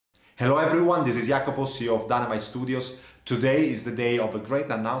Hello everyone, this is Jacopo, CEO of Dynamight Studios. Today is the day of a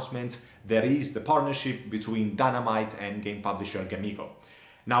great announcement. There is the partnership between Dynamight and game publisher Gamigo.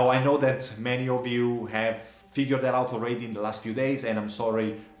 Now I know that many of you have figured that out already in the last few days, and I'm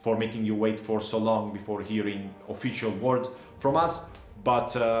sorry for making you wait for so long before hearing official word from us,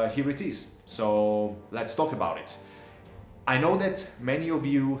 but here it is. So let's talk about it. I know that many of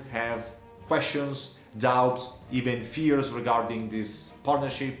you have questions, doubts, even fears regarding this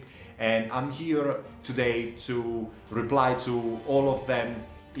partnership, and I'm here today to reply to all of them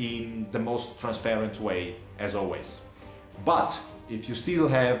in the most transparent way, as always. But if you still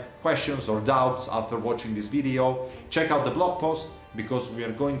have questions or doubts after watching this video, check out the blog post, because we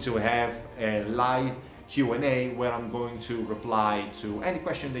are going to have a live Q&A where I'm going to reply to any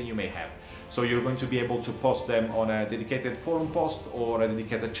question that you may have. So you're going to be able to post them on a dedicated forum post or a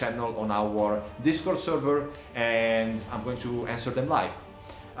dedicated channel on our Discord server, and I'm going to answer them live.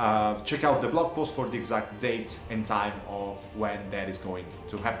 Check out the blog post for the exact date and time of when that is going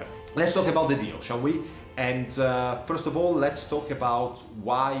to happen. Let's talk about the deal, shall we? And first of all, let's talk about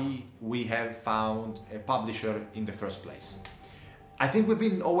why we have found a publisher in the first place. I think we've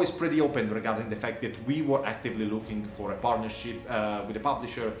been always pretty open regarding the fact that we were actively looking for a partnership with a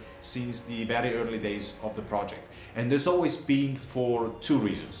publisher since the very early days of the project. And there's always been for two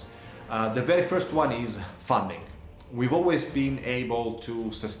reasons. The very first one is funding. We've always been able to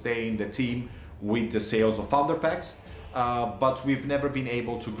sustain the team with the sales of founder packs, but we've never been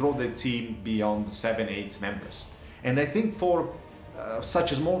able to grow the team beyond 7-8 members. And I think for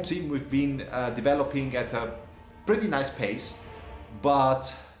such a small team, we've been developing at a pretty nice pace,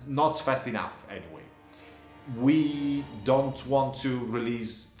 but not fast enough anyway. We don't want to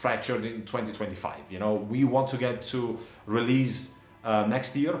release Fractured in 2025, you know, we want to get to release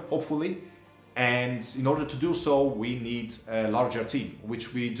next year, hopefully. And in order to do so, we need a larger team,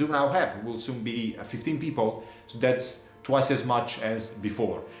 which we do now have. We'll soon be 15 people, so that's twice as much as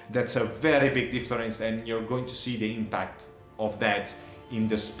before. That's a very big difference, and you're going to see the impact of that in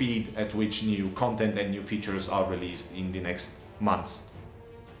the speed at which new content and new features are released in the next months.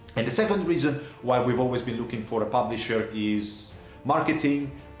 And the second reason why we've always been looking for a publisher is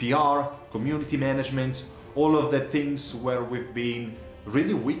marketing, PR, community management, all of the things where we've been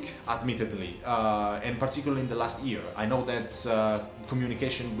really weak, admittedly, and particularly in the last year. I know that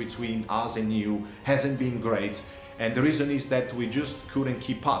communication between us and you hasn't been great, and the reason is that we just couldn't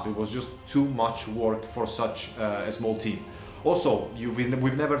keep up. It was just too much work for such a small team. Also,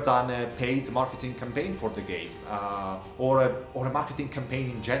 we've never done a paid marketing campaign for the game, or a marketing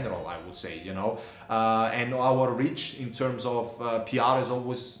campaign in general, I would say, you know. And our reach in terms of PR has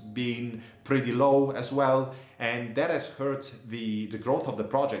always been pretty low as well, and that has hurt the growth of the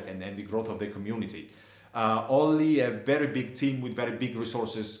project and the growth of the community. Only a very big team with very big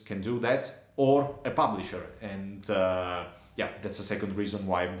resources can do that, or a publisher, and yeah, that's the second reason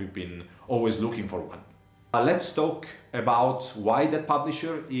why we've been always looking for one. Let's talk about why that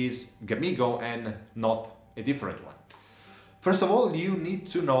publisher is Gamigo and not a different one. First of all, you need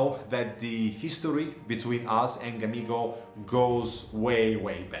to know that the history between us and Gamigo goes way,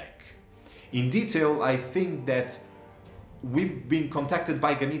 way back. In detail, I think that we've been contacted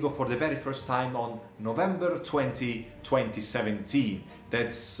by Gamigo for the very first time on November 20, 2017.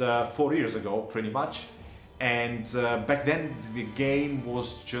 That's 4 years ago, pretty much. And back then the game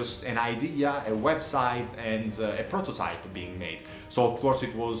was just an idea, a website, and a prototype being made. So of course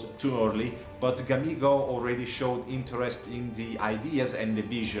it was too early, but Gamigo already showed interest in the ideas and the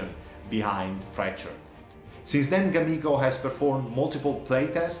vision behind Fractured. Since then, Gamigo has performed multiple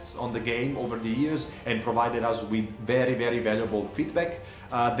playtests on the game over the years and provided us with very, very valuable feedback.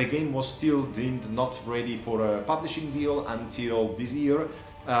 The game was still deemed not ready for a publishing deal until this year,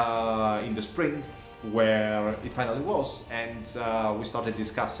 in the spring, where it finally was, and we started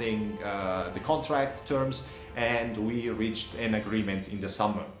discussing the contract terms, and we reached an agreement in the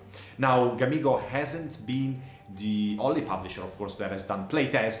summer. Now, Gamigo hasn't been the only publisher, of course, that has done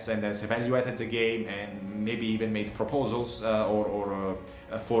playtests and has evaluated the game and maybe even made proposals for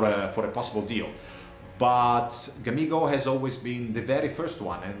a possible deal. But Gamigo has always been the very first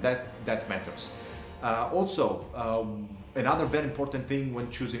one, and that matters. Also, another very important thing when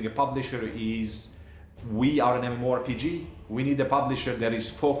choosing a publisher is we are an MMORPG. We need a publisher that is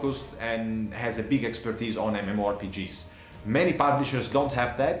focused and has a big expertise on MMORPGs. Many publishers don't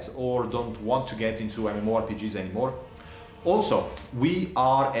have that or don't want to get into MMORPGs anymore. Also, we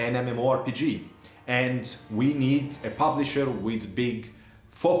are an MMORPG and we need a publisher with big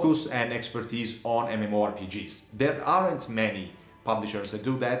focus and expertise on MMORPGs. There aren't many publishers that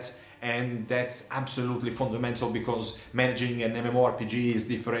do that, and that's absolutely fundamental because managing an MMORPG is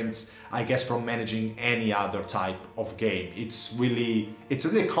different, I guess, from managing any other type of game. It's really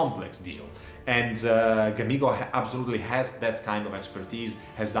a complex deal. And Gamigo absolutely has that kind of expertise,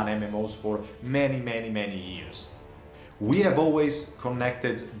 has done MMOs for many years. We have always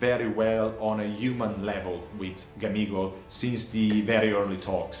connected very well on a human level with Gamigo since the very early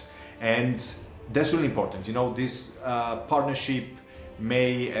talks. And that's really important. You know, this partnership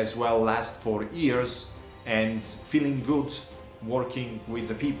may as well last for years, and feeling good working with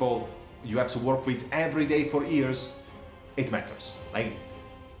the people you have to work with every day for years, it matters. Like,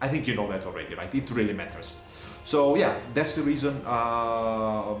 I think you know that already, right? It really matters. So yeah, that's the reason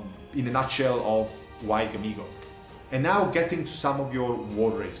in a nutshell of why Gamigo. And now getting to some of your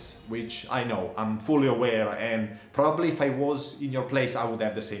worries, which I know, I'm fully aware, and probably if I was in your place, I would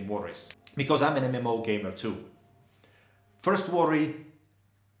have the same worries. Because I'm an MMO gamer too. First worry,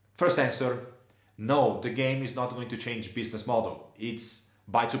 first answer, no, the game is not going to change business model. It's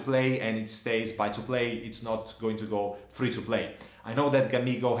buy to play and it stays buy to play. It's not going to go free to play. I know that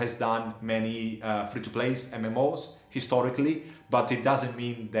Gamigo has done many free to plays MMOs historically, but it doesn't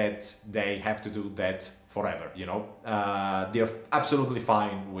mean that they have to do that forever, you know. They're absolutely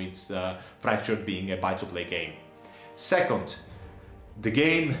fine with Fractured being a buy to play game. Second, the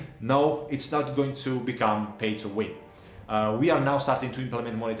game, no, it's not going to become pay to win. We are now starting to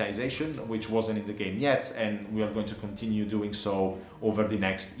implement monetization, which wasn't in the game yet, and we are going to continue doing so over the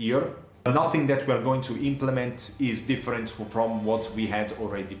next year. Nothing that we are going to implement is different from what we had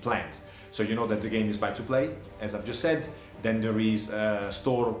already planned. So you know that the game is buy to play, as I've just said. Then there is a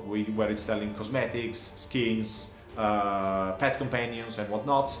store where it's selling cosmetics, skins, pet companions and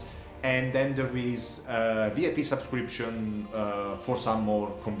whatnot. And then there is a VIP subscription for some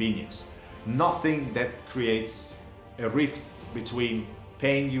more convenience. Nothing that creates a rift between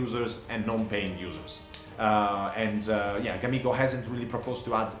paying users and non-paying users. Yeah, Gamigo hasn't really proposed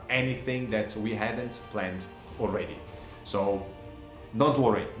to add anything that we hadn't planned already. So don't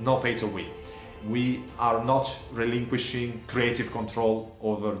worry, no pay to win. We are not relinquishing creative control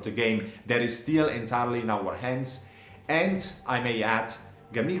over the game. That is still entirely in our hands. And I may add,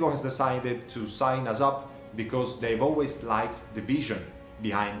 Gamigo has decided to sign us up because they've always liked the vision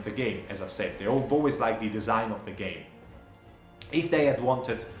behind the game. As I've said, they've always liked the design of the game. If they had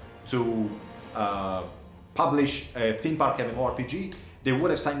wanted to publish a theme park MMORPG, they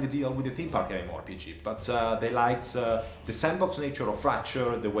would have signed the deal with the theme park MMORPG, but they liked the sandbox nature of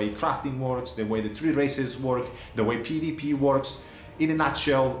Fracture, the way crafting works, the way the 3 races work, the way PvP works. In a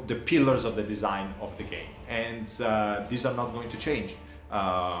nutshell, the pillars of the design of the game. And these are not going to change.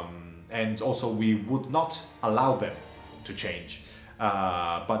 And also we would not allow them to change.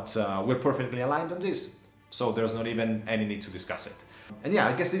 But we're perfectly aligned on this, so there's not even any need to discuss it. And yeah,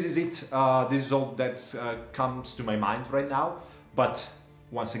 I guess this is it. This is all that comes to my mind right now. But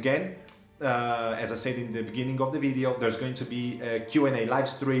once again, as I said in the beginning of the video, there's going to be a Q&A live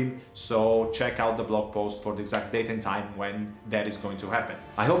stream, so check out the blog post for the exact date and time when that is going to happen.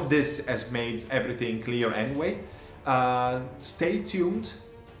 I hope this has made everything clear anyway. Stay tuned,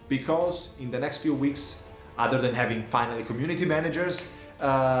 because in the next few weeks, other than having finally community managers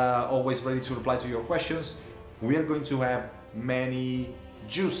always ready to reply to your questions, we are going to have many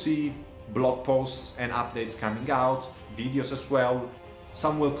juicy blog posts and updates coming out, videos as well.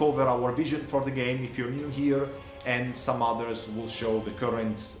 Some will cover our vision for the game if you're new here, and some others will show the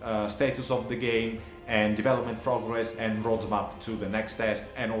current status of the game and development progress and roadmap to the next test,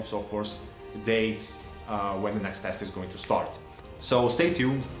 and also of course dates when the next test is going to start. So stay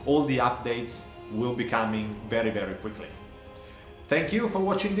tuned, all the updates will be coming very quickly. Thank you for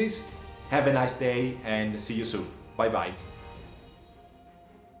watching this, have a nice day and see you soon. Bye bye.